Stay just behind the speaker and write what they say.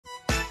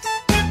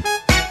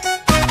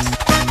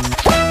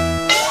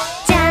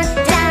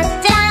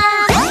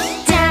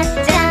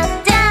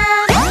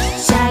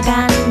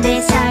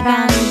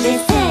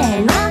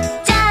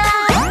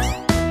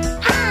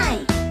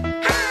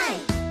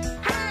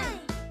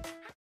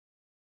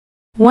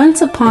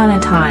Once upon a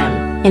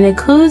time, in a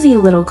cozy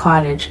little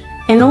cottage,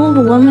 an old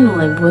woman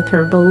lived with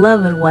her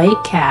beloved white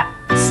cat,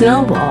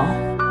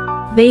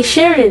 Snowball. They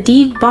shared a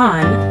deep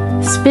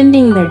bond,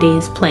 spending their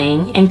days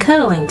playing and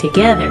cuddling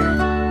together.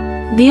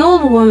 The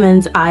old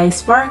woman's eyes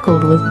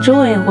sparkled with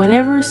joy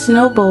whenever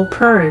Snowball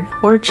purred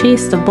or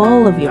chased a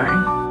ball of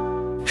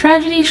yarn.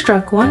 Tragedy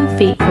struck one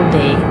fateful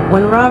day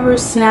when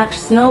robbers snatched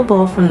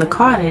Snowball from the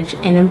cottage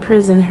and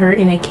imprisoned her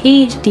in a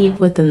cage deep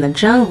within the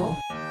jungle.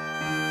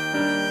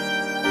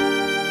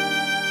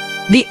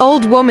 The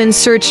old woman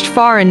searched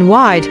far and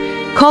wide,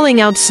 calling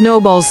out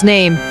Snowball's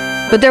name,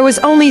 but there was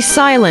only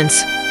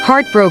silence.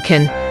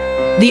 Heartbroken,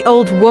 the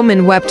old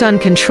woman wept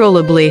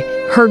uncontrollably,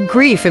 her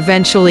grief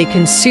eventually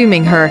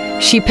consuming her.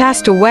 She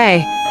passed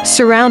away,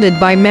 surrounded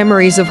by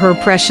memories of her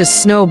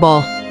precious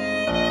Snowball.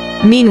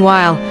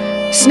 Meanwhile,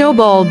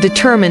 Snowball,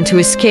 determined to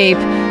escape,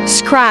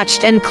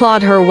 scratched and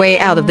clawed her way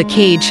out of the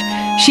cage.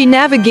 She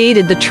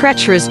navigated the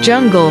treacherous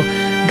jungle,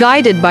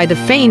 guided by the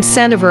faint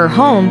scent of her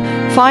home.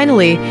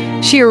 Finally,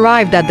 she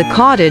arrived at the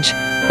cottage,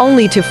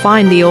 only to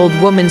find the old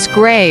woman's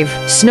grave.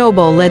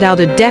 Snowball let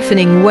out a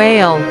deafening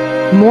wail,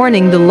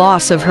 mourning the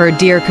loss of her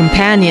dear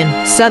companion.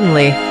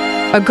 Suddenly,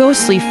 a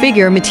ghostly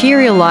figure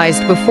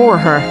materialized before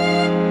her.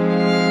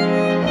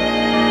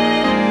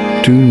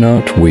 "Do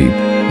not weep,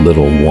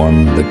 little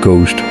one," the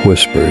ghost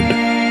whispered.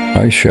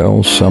 "I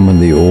shall summon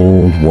the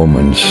old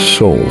woman's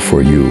soul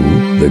for you."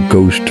 The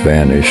ghost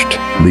vanished,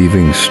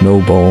 leaving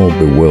Snowball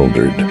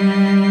bewildered.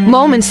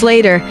 Moments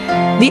later,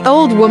 the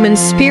old woman's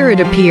spirit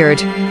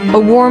appeared, a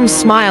warm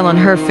smile on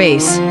her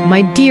face.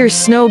 "My dear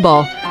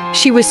Snowball,"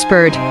 she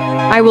whispered,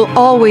 "I will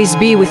always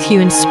be with you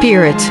in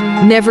spirit.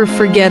 Never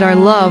forget our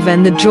love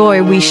and the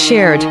joy we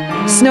shared."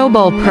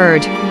 Snowball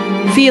purred,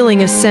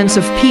 feeling a sense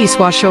of peace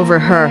wash over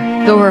her.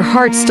 Though her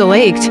heart still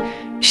ached,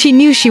 she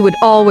knew she would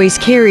always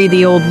carry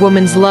the old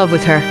woman's love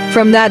with her.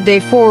 From that day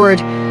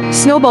forward,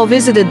 Snowball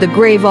visited the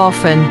grave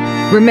often,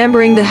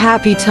 remembering the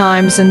happy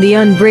times and the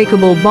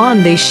unbreakable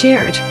bond they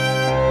shared.